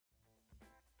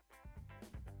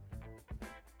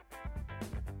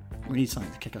We need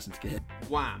something to kick us into gear.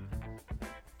 Wham!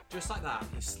 Just like that,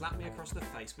 he slapped me across the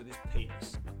face with his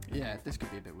penis. Yeah, this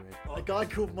could be a bit weird. A guy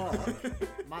called Mark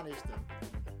managed them.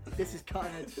 This is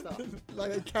cutting edge stuff.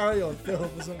 Like a Carry On film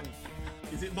or something.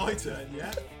 Is it my turn,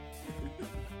 yeah?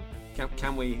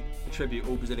 Can we attribute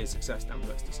all Brazilian success down to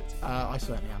Leicester City? I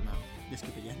certainly am now. This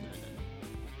could be the end of it.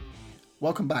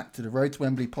 Welcome back to the Road to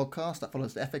Wembley podcast that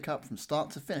follows the FA Cup from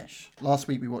start to finish. Last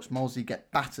week we watched Molesey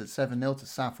get battered 7-0 to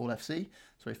Southall FC,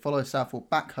 so we follow Southall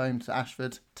back home to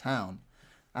Ashford Town.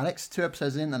 Alex, 2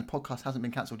 episodes in and the podcast hasn't been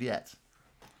cancelled yet.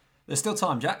 There's still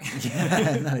time, Jack.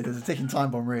 Yeah, no, there's a ticking time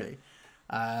bomb really.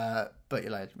 But you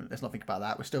know, let's not think about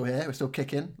that. We're still here, we're still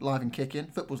kicking, live and kicking.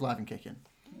 Football's live and kicking.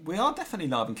 We are definitely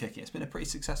live and kicking. It's been a pretty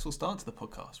successful start to the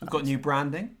podcast. We've got new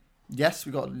branding. Yes,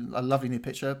 we've got a lovely new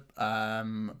picture,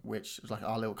 which is like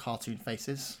our little cartoon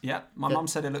faces. Yeah, my mum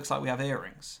said it looks like we have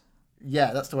earrings.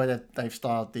 Yeah, that's the way they've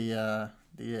styled the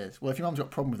ears. Well, if your mum's got a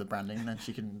problem with the branding, then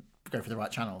she can go for the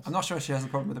right channels. I'm not sure if she has a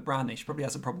problem with the branding. She probably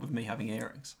has a problem with me having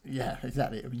earrings. Yeah,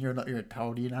 exactly. I mean, you're how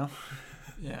old are you now?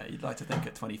 Yeah, you'd like to think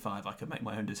at 25 I could make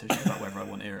my own decision about whether I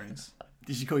want earrings.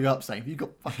 Did she call you up saying, have you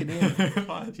got fucking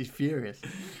earrings? She's furious.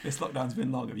 This lockdown's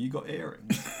been long. Have you got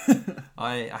earrings?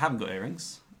 I haven't got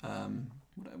earrings.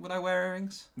 Would I wear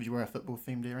earrings? Would you wear a football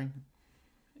themed earring?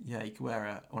 Yeah, you could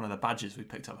wear one of the badges we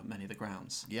picked up at many of the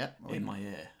grounds. Yeah. In my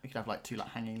ear. You could have like 2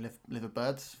 hanging liver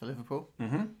birds for Liverpool.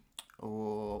 Mm-hmm.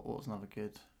 Or what was another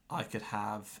good? I could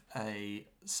have a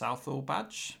Southall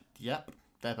badge. Yep.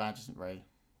 Their badge isn't very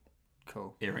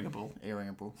cool. Earringable.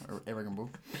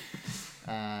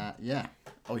 Yeah.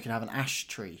 Or you can have an ash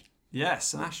tree.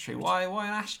 Yes, an ash tree. Why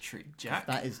an ash tree, Jack?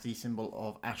 That is the symbol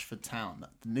of Ashford Town,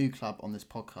 the new club on this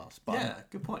podcast. But yeah,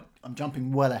 good point. I'm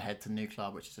jumping well ahead to new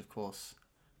club, which is, of course,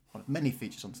 one of many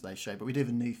features on today's show. But we do have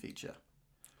a new feature.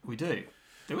 We do.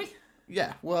 Do we?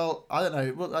 Yeah. Well, I don't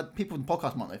know. Well, people in the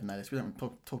podcast might not even know this. We don't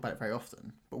talk about it very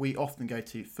often. But we often go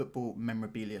to football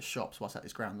memorabilia shops whilst at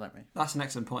this ground, don't we? That's an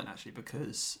excellent point, actually,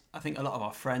 because I think a lot of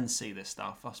our friends see this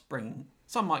stuff. Us bring,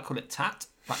 some might call it tat,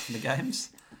 back from the games.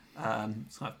 Some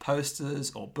kind of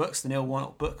posters or books. The Neil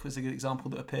Warnock book was a good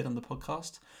example that appeared on the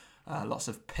podcast. Lots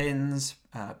of pins,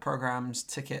 programs,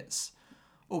 tickets,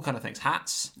 all kind of things.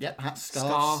 Hats. Yep, hats,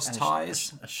 scarves, and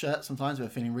ties. A shirt sometimes if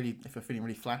we're feeling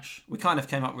really flash. We kind of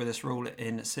came up with this rule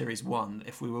in Series 1.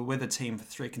 If we were with a team for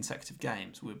 3 consecutive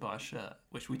games, we would buy a shirt,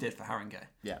 which we did for Haringey.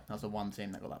 Yeah, that was the one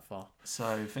team that got that far.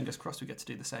 So fingers crossed we get to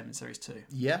do the same in Series 2.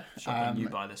 Yeah. Shop when you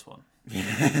buy this one.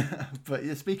 But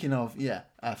speaking of,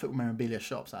 football memorabilia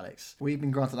shops, Alex, we've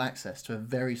been granted access to a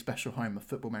very special home of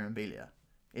football memorabilia.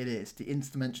 It is the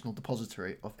Interdimensional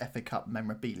Depository of FA Cup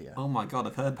memorabilia. Oh my God,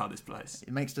 I've heard about this place.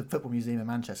 It makes the Football Museum in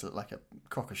Manchester look like a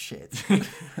crock of shit.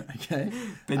 Okay?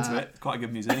 Been to it. Quite a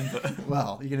good museum. But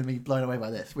well, you're going to be blown away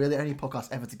by this. We're the only podcast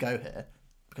ever to go here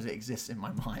because it exists in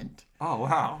my mind. Oh,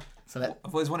 wow. So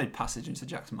I've always wanted passage into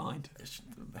Jack's mind.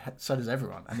 So does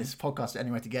everyone. And this podcast is the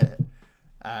only way to get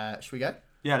it. Should we go?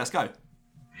 Yeah, let's go.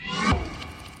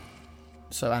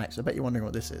 So, Alex, I bet you're wondering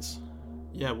what this is.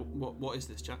 Yeah, what is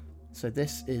this, Jack? So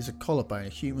this is a collarbone, a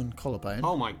human collarbone.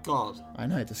 Oh my God. I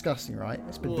know, disgusting, right?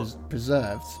 It's been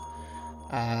preserved.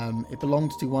 It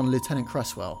belonged to one Lieutenant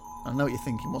Cresswell. I know what you're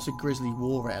thinking. What's a Grizzly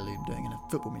war heirloom doing in a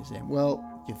football museum? Well,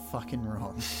 you're fucking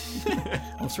wrong.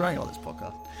 I'm swearing on this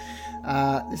podcast.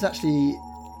 This actually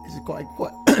is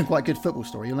quite good football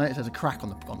story. You'll notice there's a crack on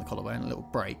the collarbone, a little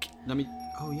break.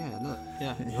 Oh yeah, look.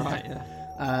 Yeah, you're right.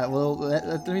 Yeah. Well,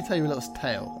 let me tell you a little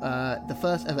tale. The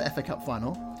first ever FA Cup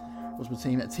final was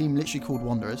between a team literally called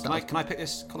Wanderers. Can I pick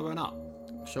this collarbone up?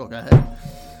 Sure, go ahead.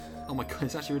 Oh my God,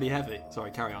 it's actually really heavy.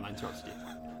 Sorry, carry on. I interrupted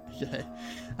you.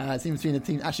 Yeah. It's between a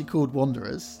team actually called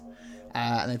Wanderers,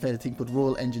 and they played a team called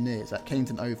Royal Engineers at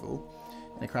Kennington Oval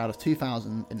in a crowd of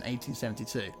 2,000 in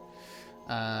 1872.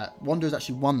 Wanderers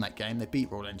actually won that game. They beat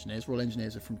Royal Engineers. Royal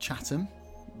Engineers are from Chatham,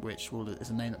 which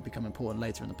is a name that will become important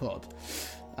later in the pod.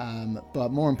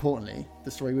 But more importantly, the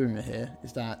story we were here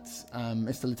is that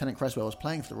Mr. Lieutenant Cresswell was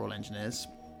playing for the Royal Engineers.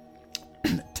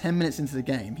 10 minutes into the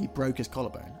game, he broke his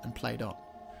collarbone and played on.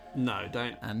 No,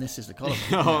 don't. And this is the collarbone.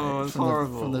 Oh, it's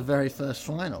horrible. From the very first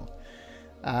final.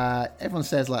 Everyone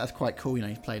says that's quite cool,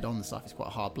 he's played on and stuff, he's quite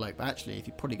a hard bloke. But actually, if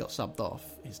he probably got subbed off,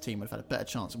 his team would have had a better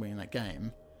chance of winning that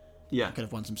game. Yeah. Could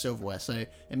have won some silverware. So,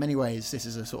 in many ways, this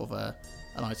is a sort of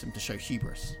an item to show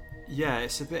hubris. Yeah,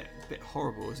 it's a bit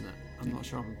horrible, isn't it? I'm not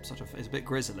sure it's a bit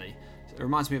grisly. It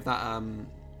reminds me of that,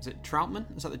 is it Troutman?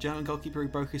 Is that the German goalkeeper who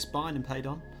broke his spine and played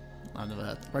on? I've never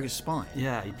heard. Broke his spine?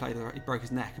 Yeah, he broke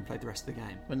his neck and played the rest of the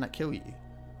game. Wouldn't that kill you?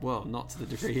 Well, not to the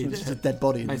degree he did. Just a dead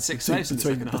body Made 6 saves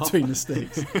between the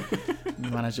sticks. And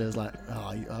the manager was like,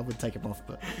 I would take him off,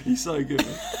 but he's so good.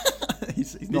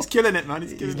 he's He's killing it, man.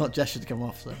 He's not gestured to come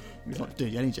off, so he's not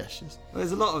doing any gestures. Well,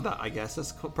 there's a lot of that, I guess.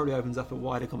 That probably opens up a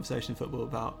wider conversation in football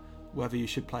about whether you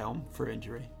should play on for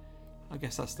injury. I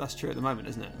guess that's true at the moment,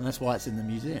 isn't it? And that's why it's in the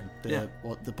museum, the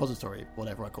Yeah. depository,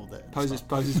 whatever I called it.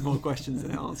 Poses more questions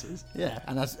than it answers. Yeah,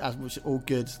 and as which all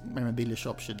good memorabilia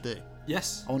shops should do.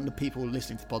 Yes. I want the people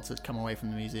listening to pods to come away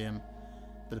from the museum,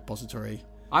 the depository.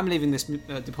 I'm leaving this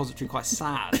depository quite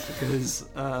sad because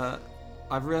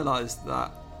I've realised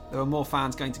that there were more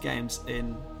fans going to games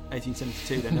in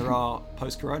 1872 than there are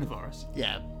post-coronavirus.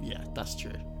 Yeah, that's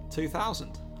true.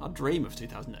 2000. I dream of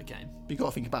 2000 at a game. But you've got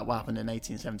to think about what happened in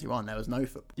 1871. There was no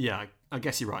football. Yeah, I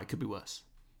guess you're right. It could be worse.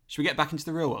 Should we get back into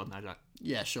the real world now, Jack?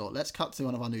 Yeah, sure. Let's cut to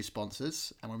one of our new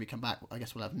sponsors, and when we come back, I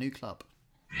guess we'll have a new club.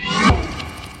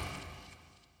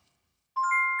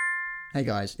 Hey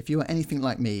guys, if you are anything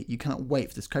like me, you cannot wait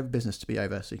for this COVID business to be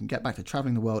over so you can get back to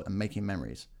travelling the world and making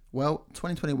memories. Well,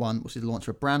 2021 will see the launch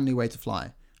of a brand new way to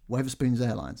fly, Wetherspoons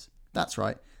Airlines. That's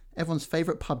right, everyone's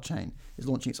favourite pub chain is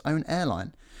launching its own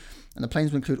airline, and the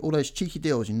planes will include all those cheeky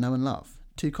deals you know and love.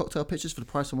 2 cocktail pitchers for the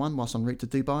price of 1 whilst en route to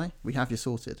Dubai? We have you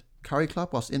sorted. Curry Club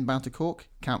whilst inbound to Cork?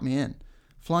 Count me in.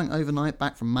 Flying overnight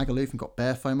back from Magaluf and got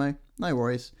bear FOMO? No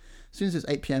worries. As soon as it's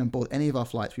 8 PM on board any of our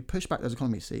flights, we push back those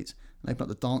economy seats and open up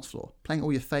the dance floor, playing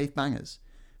all your fave bangers.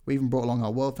 We even brought along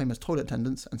our world famous toilet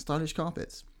attendants and stylish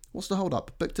carpets. What's the hold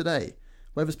up? Book today.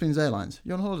 Wetherspoons Airlines,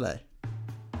 you're on holiday.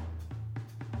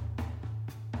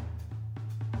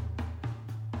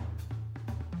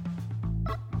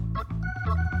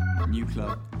 New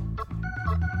club.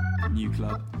 New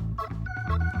club.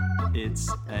 It's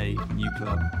a new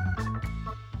club.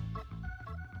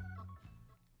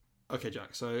 Okay,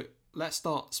 Jack, so let's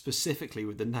start specifically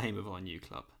with the name of our new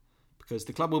club. Because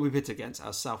the club we'll be pitted against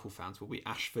as Southall fans will be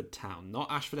Ashford Town,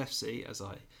 not Ashford FC, as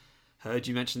I heard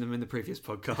you mention them in the previous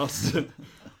podcast.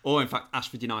 Or, in fact,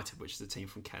 Ashford United, which is a team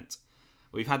from Kent.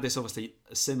 We've had this, obviously,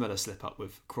 a similar slip-up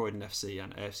with Croydon FC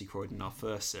and AFC Croydon in our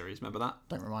first series. Remember that?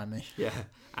 Don't remind me. Yeah.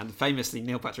 And famously,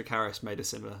 Neil Patrick Harris made a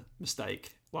similar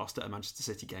mistake whilst at a Manchester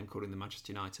City game calling them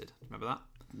Manchester United. Remember that?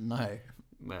 No.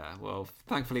 Yeah, well,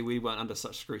 thankfully we weren't under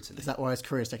such scrutiny. Is that why his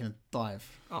career's taken a dive?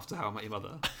 After How I Met Your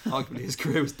Mother. Arguably his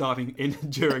career was diving in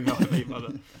during How I Met Your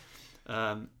Mother.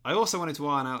 I also wanted to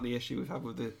iron out the issue we've had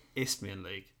with the Isthmian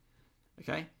League.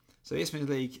 Okay? So the Isthmian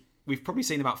League, we've probably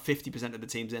seen about 50% of the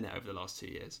teams in it over the last 2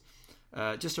 years.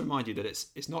 Just to remind you that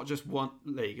it's not just one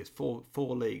league, it's four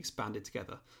leagues banded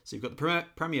together. So you've got the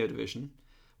Premier Division,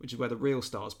 which is where the real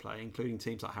stars play, including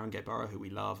teams like Haringey Borough, who we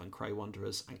love, and Cray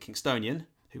Wanderers, and Kingstonian,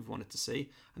 who we've wanted to see.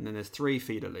 And then there's 3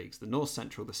 feeder leagues, the North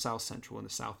Central, the South Central, and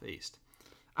the South East.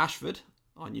 Ashford,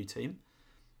 our new team,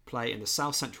 play in the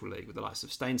South Central League with the likes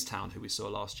of Staines Town, who we saw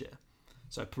last year.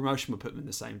 So promotion would put them in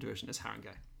the same division as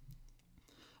Haringey.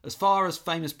 As far as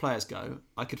famous players go,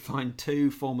 I could find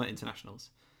 2 former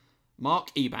internationals.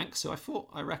 Mark Ebanks, who I thought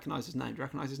I recognised his name. Do you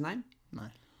recognise his name? No.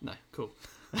 No, cool.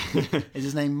 Is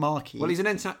his name Marky? Well, he's an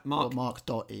Mark. Or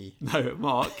Mark.E. No,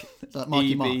 Mark. Like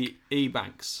Marky Mark.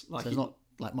 Ebanks. So it's not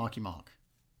like Marky Mark.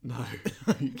 No.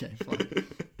 Okay, fine.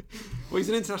 Well, he's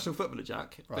an international footballer,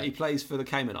 Jack, but he plays for the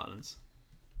Cayman Islands.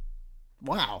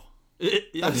 Wow. Yeah,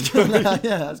 That's cool. Yeah,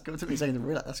 that's cool. It took me a second to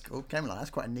realise. That's cool. Cayman Islands,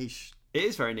 that's quite a niche. It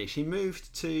is very niche. He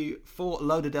moved to Fort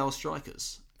Lauderdale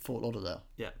Strikers. Fort Lauderdale.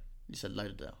 Yeah. You said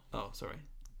Lauderdale. Oh, sorry.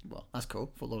 Well, that's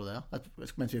cool. Fort Lauderdale.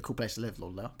 It's meant to be a cool place to live,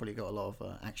 Lauderdale. Probably got a lot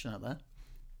of action out there.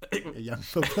 A young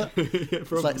footballer. Yeah,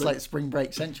 it's like Spring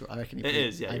Break Central. I reckon it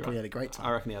is, yeah. He probably had a great time.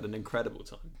 I reckon he had an incredible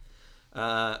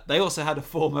time. They also had a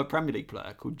former Premier League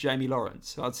player called Jamie Lawrence.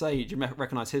 So I'd say, do you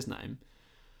recognise his name?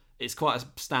 It's quite a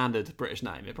standard British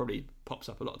name. It probably pops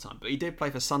up a lot of time. But he did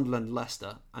play for Sunderland,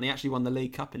 Leicester, and he actually won the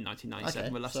League Cup in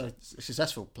 1997 with Leicester. So a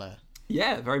successful player.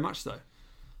 Yeah, very much so.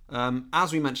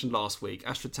 As we mentioned last week,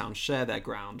 Ashford Town share their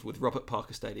ground with Robert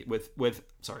Parker Stadium.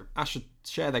 Ashford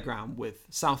share their ground with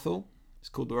Southall. It's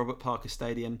called the Robert Parker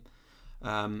Stadium.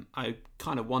 I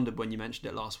kind of wondered when you mentioned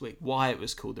it last week why it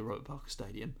was called the Robert Parker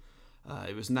Stadium.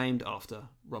 It was named after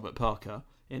Robert Parker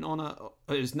in honour.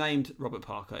 It was named Robert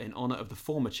Parker in honour of the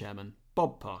former chairman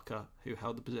Bob Parker, who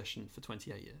held the position for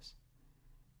 28 years.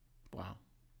 Wow.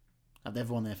 Have they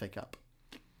ever won the FA Cup?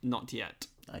 Not yet.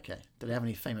 Okay. Do they have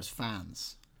any famous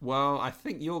fans? Well, I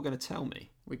think you're going to tell me.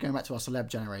 We're going back to our celeb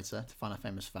generator to find a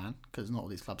famous fan, because not all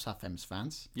these clubs have famous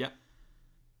fans. Yep.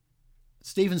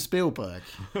 Steven Spielberg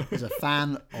is a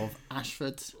fan of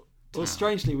Ashford Town. Well,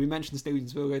 strangely, we mentioned Steven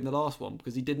Spielberg in the last one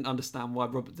because he didn't understand why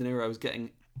Robert De Niro was getting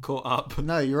caught up.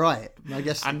 No, you're right. I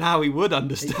guess. And now he would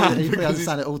understand. He probably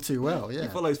understand it all too well. Yeah. He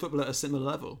follows football at a similar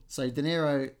level. So De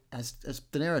Niro has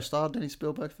De Niro starred in any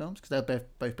Spielberg films? Because they're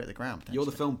both bit the ground. You're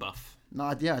the film buff. No,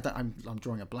 I'm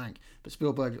drawing a blank. But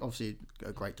Spielberg, obviously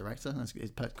a great director, and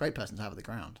he's a great person to have at the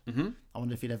ground. Mm-hmm. I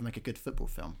wonder if he'd ever make a good football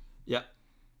film. Yeah.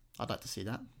 I'd like to see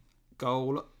that.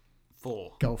 Goal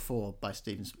 4. Goal 4 by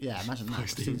Steven. Yeah, imagine that.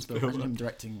 Steven Spielberg. Imagine him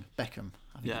directing Beckham.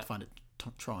 I think I'd find it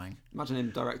trying. Imagine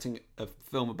him directing a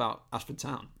film about Ashford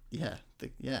Town. Yeah,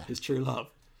 His true love.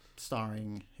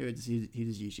 Starring who does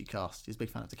usually cast? He's a big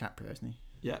fan of DiCaprio, isn't he?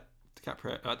 Yeah,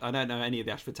 DiCaprio. I don't know any of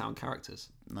the Ashford Town characters.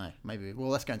 No, maybe. Well,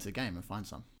 let's go into the game and find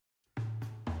some.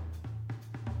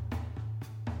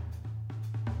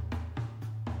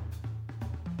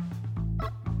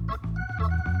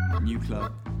 New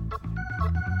club.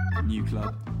 New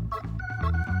club.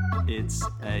 It's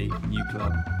a new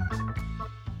club.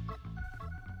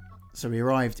 So we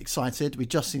arrived excited. We'd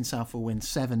just seen Southall win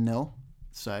 7-0.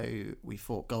 So we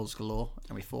thought goals galore,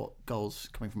 and we thought goals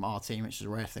coming from our team, which is a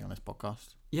rare thing on this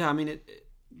podcast. Yeah, I mean,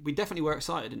 we definitely were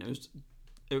excited, and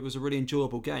it was a really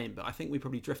enjoyable game. But I think we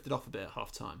probably drifted off a bit at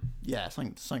half time. Yeah,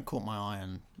 something caught my eye,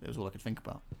 and it was all I could think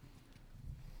about.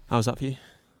 How's that for you?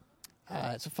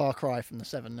 It's a far cry from the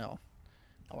 7-0.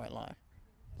 I won't lie.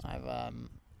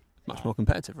 Much more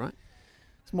competitive, right?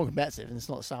 It's more competitive, and it's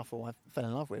not the Southall I fell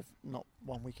in love with not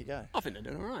 1 week ago. I think they're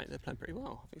doing all right. They're playing pretty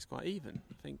well. I think it's quite even.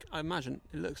 I imagine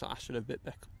it looks like Ashford have a bit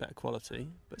better quality,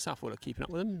 but Southall are keeping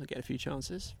up with them. They're getting a few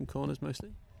chances from corners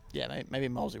mostly. Yeah, maybe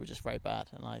Molesley was just very bad,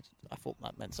 and I thought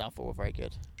that meant Southall were very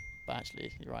good. But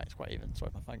actually, you're right, it's quite even.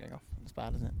 Sorry, my phone going off. It's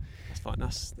bad, isn't it? That's fine.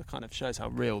 That kind of shows how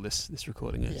real this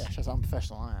recording is. Yeah, shows how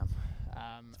unprofessional I am.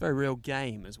 It's a very real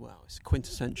game as well. It's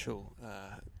quintessential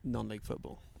non-league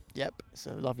football. Yep, it's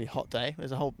a lovely hot day.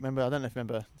 There's a whole. I don't know if you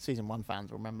remember, season 1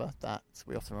 fans will remember that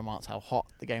we often remarked how hot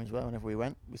the games were whenever we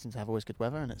went. We seem to have always good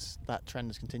weather, and that trend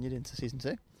has continued into season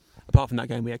 2. Apart from that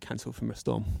game, we had cancelled from a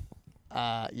storm.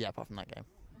 Yeah, apart from that game,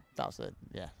 that was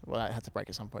Well, it had to break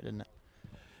at some point, didn't it?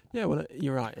 Yeah, well,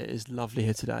 you're right. It is lovely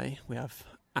here today. We have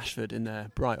Ashford in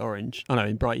their bright orange. Oh no,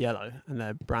 in bright yellow, and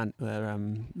their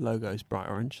logo is bright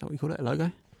orange. Is that what you call it? A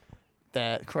logo?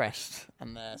 Their crest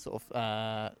and their sort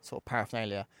of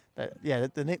paraphernalia.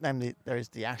 The nickname there is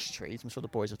the ash trees. I'm sure the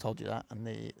boys have told you that in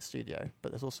the studio.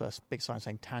 But there's also a big sign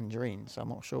saying tangerine, so I'm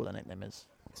not sure what their nickname is.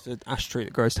 It's an ash tree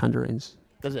that grows tangerines.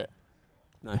 Does it?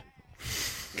 No.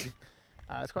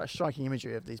 It's quite a striking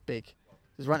imagery of these big.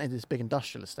 There's right into this big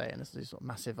industrial estate, and there's these sort of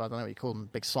massive. I don't know what you call them,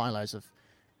 big silos of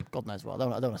God knows what. I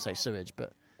don't want to say sewage,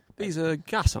 but these are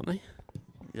gas, aren't they?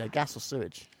 Yeah, gas or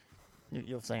sewage.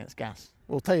 You're saying it's gas.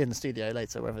 We'll tell you in the studio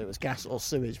later whether it was gas or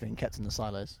sewage being kept in the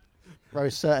silos.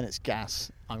 Ro's certain it's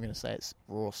gas. I'm going to say it's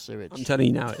raw sewage. I'm telling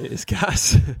you now, it is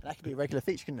gas. That could be a regular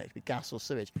feature, couldn't it? It could be gas or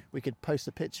sewage. We could post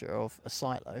a picture of a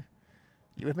silo.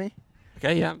 You with me?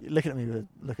 Okay, yeah. You're looking at me with a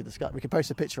look at the sky. We could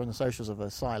post a picture on the socials of a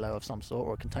silo of some sort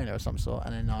or a container of some sort,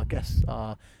 and then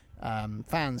our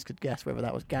fans could guess whether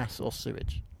that was gas or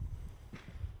sewage.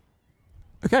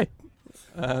 Okay.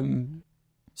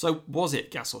 So was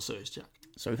it gas or sewage, Jack?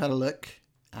 So we've had a look,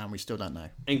 and we still don't know.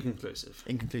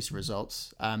 Inconclusive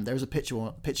Results. There is a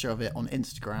picture of it on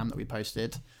Instagram that we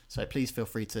posted, so please feel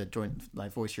free to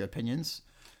voice your opinions.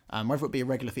 Whether it would be a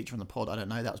regular feature on the pod, I don't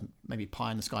know. That was maybe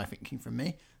pie in the sky thinking from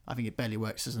me. I think it barely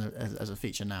works as a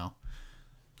feature now.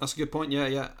 That's a good point.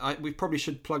 Yeah. We probably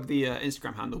should plug the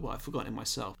Instagram handle, but I've forgotten it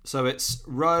myself. So it's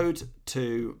road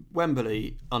to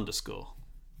Wembley _.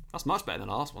 That's much better than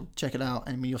the last one. Check it out,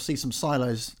 and you'll see some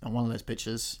silos on one of those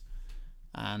pictures,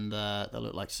 and they'll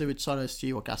look like sewage silos to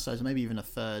you, or gas silos, or maybe even a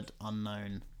third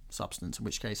unknown substance. In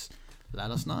which case, let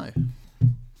us know.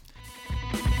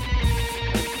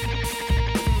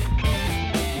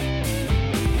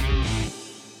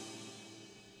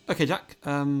 Okay, Jack,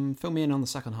 fill me in on the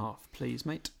second half, please,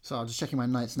 mate. So I'm just checking my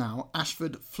notes now.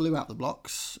 Ashford flew out the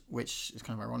blocks, which is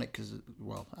kind of ironic because,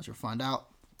 well, as you'll find out,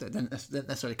 they didn't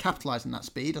necessarily capitalise on that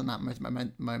speed, on that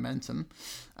momentum.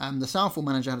 The Southall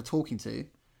manager had a talking to,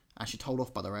 actually told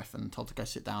off by the ref and told to go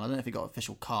sit down. I don't know if he got an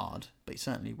official card, but he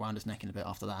certainly wound his neck in a bit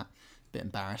after that. A bit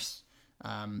embarrassed.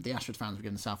 The Ashford fans were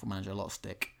giving the Southall manager a lot of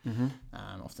stick,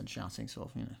 often shouting sort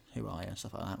of, who are you and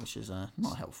stuff like that, which is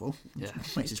not helpful. Yeah,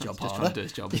 makes his job harder. Just trying to do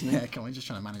his job, isn't he? Yeah, come on, just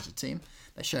trying to manage the team.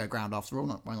 They share a ground after all.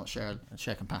 Why not share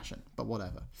compassion? But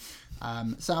whatever.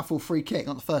 Southall free kick.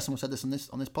 Not the first time I've said this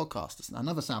on this podcast. It's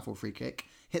another Southall free kick.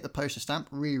 Hit the poster stamp.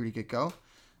 Really, really good goal.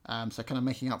 So kind of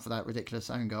making up for that ridiculous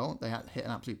own goal, they had hit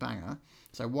an absolute banger.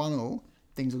 So 1-1.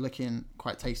 Things are looking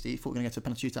quite tasty. Thought we were going to get to a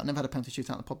penalty shootout. Never had a penalty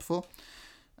shootout in the pod before.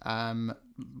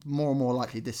 More and more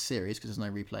likely this series because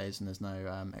there's no replays and there's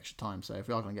no extra time. So if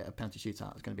we are going to get a penalty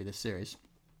shootout, it's going to be this series.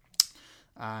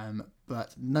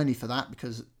 But no need for that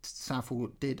because Southall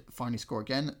did finally score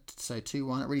again. So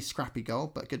 2-1, a really scrappy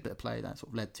goal, but a good bit of play that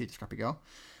sort of led to the scrappy goal.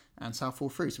 And Southall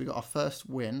through. So we got our first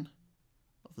win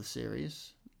of the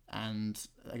series. And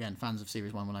again, fans of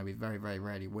Series 1 will know we very, very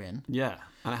rarely win. Yeah,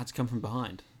 and it had to come from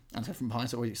behind. And so from behind,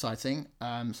 so always exciting.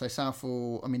 So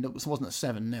Southall, I mean, it wasn't a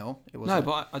 7-0. It was No,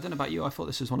 but I don't know about you. I thought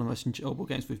this was one of the most enjoyable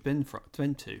games we've been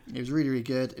to. It was really, really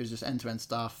good. It was just end-to-end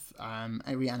stuff.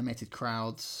 Really animated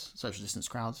crowds, social distance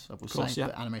crowds, I will say,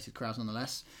 but animated crowds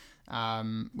nonetheless.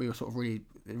 We were sort of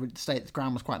the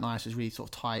ground was quite nice. It was really sort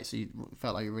of tight, so you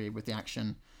felt like you were really with the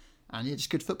action. And yeah, just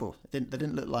good football. They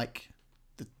didn't look like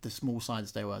the small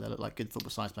sides they were. They looked like good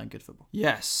football sides playing good football.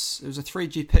 Yes, it was a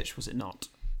 3G pitch, was it not?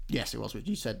 Yes, it was.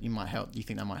 You said you might help. You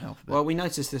think that might help a bit? Well, we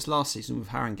noticed this last season with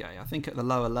Haringey. I think at the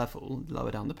lower level,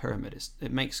 lower down the pyramid,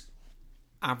 it makes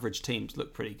average teams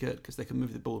look pretty good because they can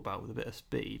move the ball about with a bit of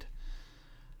speed,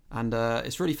 and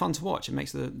it's really fun to watch. It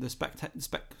makes the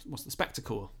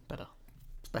spectacle better.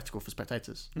 Spectacle for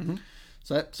spectators. Mm-hmm.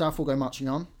 So South will go marching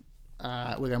on.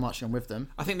 We'll go marching on with them.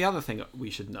 I think the other thing we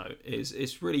should note is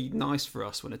it's really nice for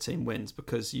us when a team wins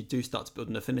because you do start to build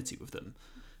an affinity with them.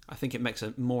 I think it makes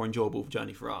a more enjoyable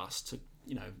journey for us to,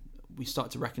 we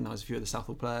start to recognise a few of the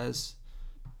Southall players,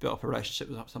 build up a relationship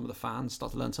with some of the fans,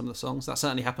 start to learn some of the songs. That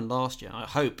certainly happened last year. I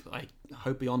hope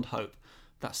beyond hope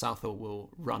that Southall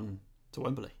will run to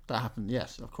Wembley. That happened,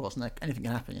 yes, of course. And anything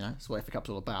can happen, That's what FA Cup's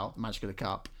all about. The magic of the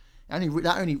cup. Only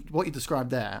what you described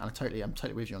there, and I'm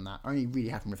totally with you on that. Only really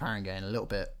happened with Haringey and a little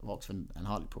bit of Oxford and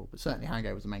Hartlepool, but certainly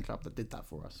Haringey was the main club that did that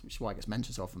for us, which is why it gets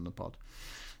mentioned so often in the pod.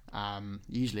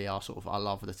 Usually our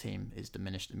love for the team is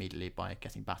diminished immediately by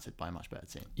getting battered by a much better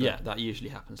team. Yeah, that usually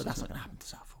happens. But that's not going to happen to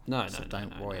Southall. No,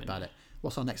 don't worry about it.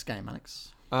 What's our next game,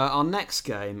 Alex? Our next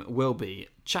game will be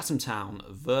Chatham Town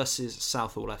versus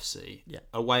Southall FC. Yeah.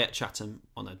 Away at Chatham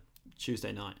on a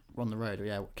Tuesday night. We're on the road.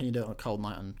 Yeah. Can you do it on a cold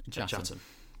night in Chatham?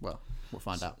 Well, we'll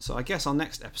find out. So I guess our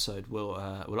next episode we'll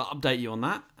update you on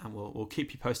that, and we'll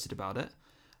keep you posted about it.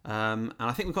 And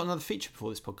I think we've got another feature before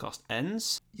this podcast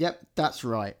ends. Yep, that's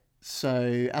right.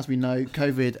 So as we know,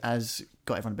 COVID has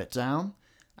got everyone a bit down,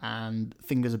 and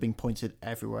fingers are being pointed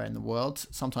everywhere in the world.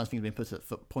 Sometimes fingers are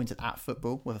being pointed at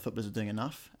football, whether footballers are doing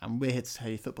enough. And we're here to tell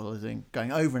you footballers are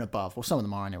going over and above. Well, some of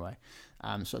them are anyway.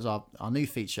 So as our new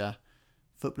feature,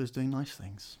 footballers doing nice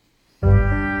things.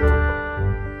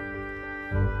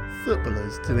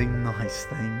 Footballers doing nice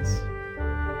things.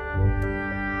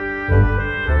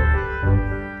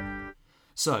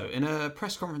 So, in a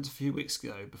press conference a few weeks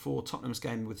ago, before Tottenham's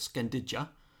game with Scandinavia,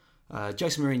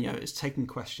 Jose Mourinho is taking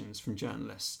questions from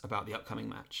journalists about the upcoming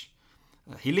match.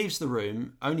 He leaves the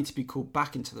room, only to be called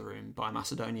back into the room by a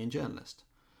Macedonian journalist.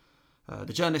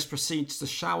 The journalist proceeds to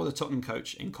shower the Tottenham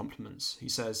coach in compliments. He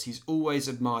says he's always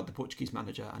admired the Portuguese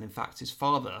manager, and in fact his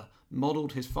father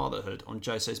modelled his fatherhood on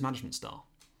Jose's management style.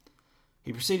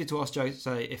 He proceeded to ask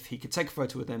Jose if he could take a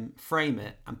photo with him, frame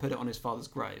it, and put it on his father's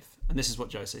grave. And this is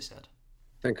what Jose said.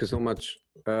 Thank you so much.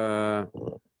 The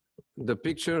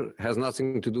picture has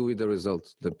nothing to do with the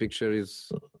result. The picture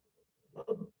is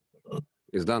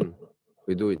done.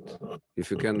 We do it. If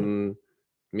you can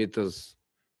meet us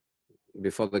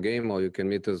before the game, or you can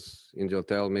meet us in the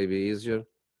hotel, maybe easier.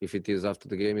 If it is after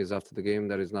the game, is after the game.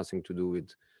 There is nothing to do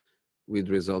with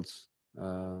results.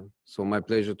 So my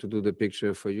pleasure to do the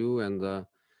picture for you, and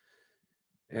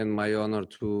my honor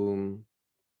to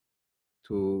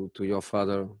your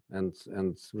father, and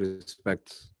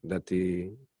respect that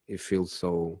he feels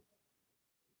so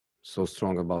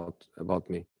strong about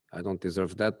me. I don't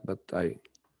deserve that, but I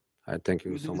thank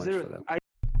you so much for that.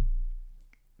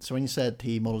 So when you said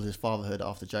he modelled his fatherhood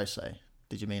after Jose,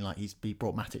 did you mean like he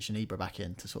brought Matic and Ibra back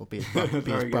in to sort of be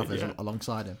his brothers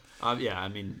alongside him? Yeah, I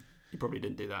mean, he probably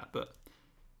didn't do that, but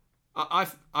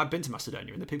I've been to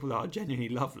Macedonia, and the people there are genuinely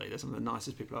lovely. They're some of the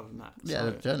nicest people I've ever met. Yeah,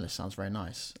 the journalist sounds very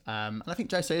nice. And I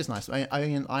think Jose is nice. I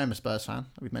am a Spurs fan.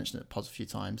 We've mentioned it in pods a few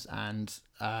times, and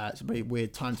it's a really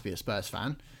weird time to be a Spurs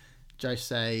fan.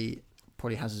 Jose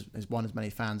probably has won as many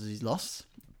fans as he's lost,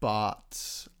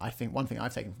 but I think one thing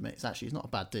I've taken from it is actually he's not a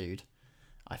bad dude.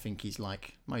 I think he's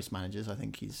like most managers. I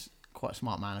think he's quite a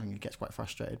smart man. I think he gets quite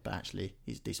frustrated, but actually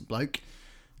he's a decent bloke,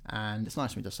 and it's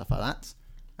nice when he does stuff like that.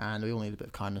 And we all need a bit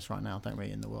of kindness right now, don't we,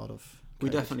 in the world of COVID? We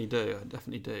definitely do. I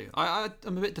definitely do.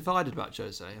 I'm a bit divided about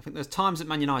Jose. I think there's times at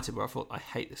Man United where I thought, I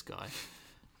hate this guy.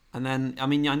 And then, I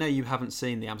mean, I know you haven't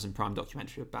seen the Amazon Prime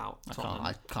documentary about Tottenham.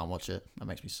 I can't watch it. That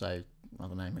makes me so, I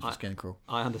don't know, makes my skin crawl.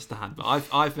 I understand. But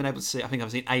I've been able to see, I think I've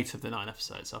seen 8 of the 9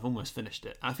 episodes. So I've almost finished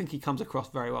it. I think he comes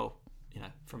across very well,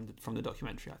 from the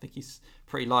documentary. I think he's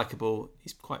pretty likeable.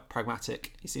 He's quite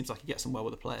pragmatic. He seems like he gets on well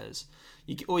with the players.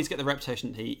 You always get the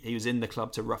reputation that he was in the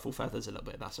club to ruffle feathers a little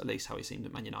bit. That's at least how he seemed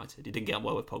at Man United. He didn't get on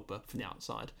well with Pogba from the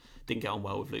outside. Didn't get on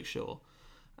well with Luke Shaw.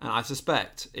 And I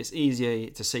suspect it's easier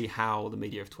to see how the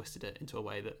media have twisted it into a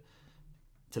way that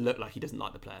to look like he doesn't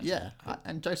like the players. Yeah,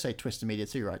 and Jose twists the media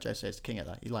too, right? Jose is the king of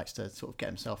that. He likes to sort of get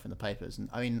himself in the papers. And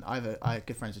I mean, I have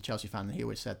good friends, a Chelsea fan, and he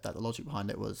always said that the logic behind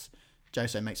it was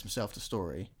Jose makes himself the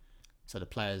story, so the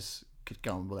players could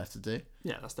go on what they have to do.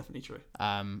 Yeah, that's definitely true.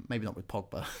 Maybe not with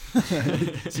Pogba.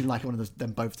 It seemed like he wanted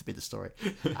them both to be the story.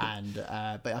 And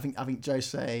but I think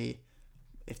Jose,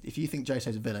 if you think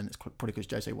Jose's a villain, it's probably because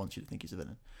Jose wants you to think he's a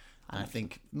villain. And I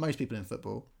think most people in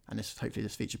football, and hopefully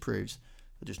this feature proves,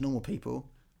 are just normal people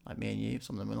like me and you.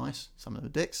 Some of them are nice, some of them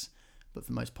are dicks, but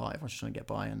for the most part, everyone's just trying to get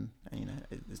by, and you know,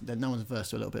 no one's averse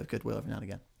to a little bit of goodwill every now and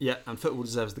again. Yeah, and football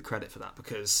deserves the credit for that,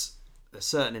 because there's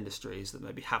certain industries that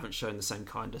maybe haven't shown the same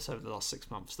kindness over the last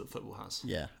 6 months that football has.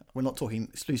 Yeah, we're not talking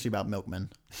exclusively about milkmen,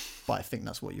 but I think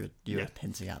that's what you were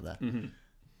hinting at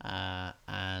there.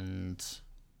 And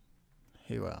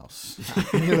who else?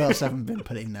 Who else haven't been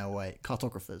putting their weight?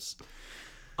 Cartographers.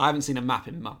 I haven't seen a map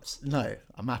in months. No,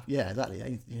 a map. Yeah,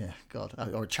 exactly. Yeah, God.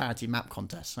 Or a charity map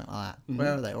contest, something like that.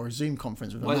 Where are they? Or a Zoom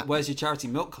conference with a map. Where's your charity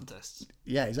milk contests?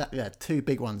 Yeah, exactly. Yeah, 2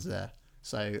 big ones there.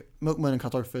 So, milkmen and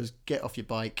cartographers, get off your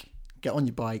bike, get on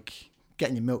your bike, get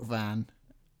in your milk van,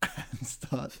 and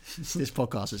start. This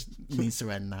podcast needs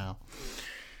to end now.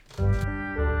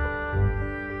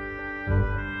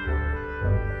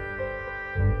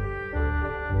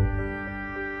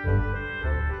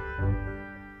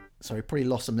 So we probably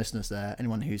lost some listeners there.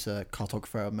 Anyone who's a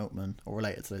cartographer or milkman or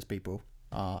related to those people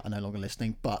are no longer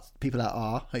listening. But people that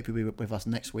are, hope you'll be with us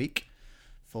next week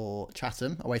for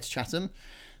Chatham, away to Chatham.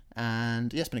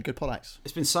 And yeah, it's been a good pod, Alex.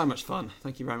 It's been so much fun.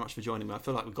 Thank you very much for joining me. I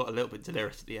feel like we got a little bit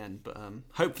delirious at the end, but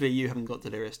hopefully you haven't got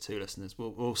delirious too, listeners.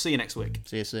 We'll see you next week.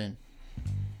 See you soon.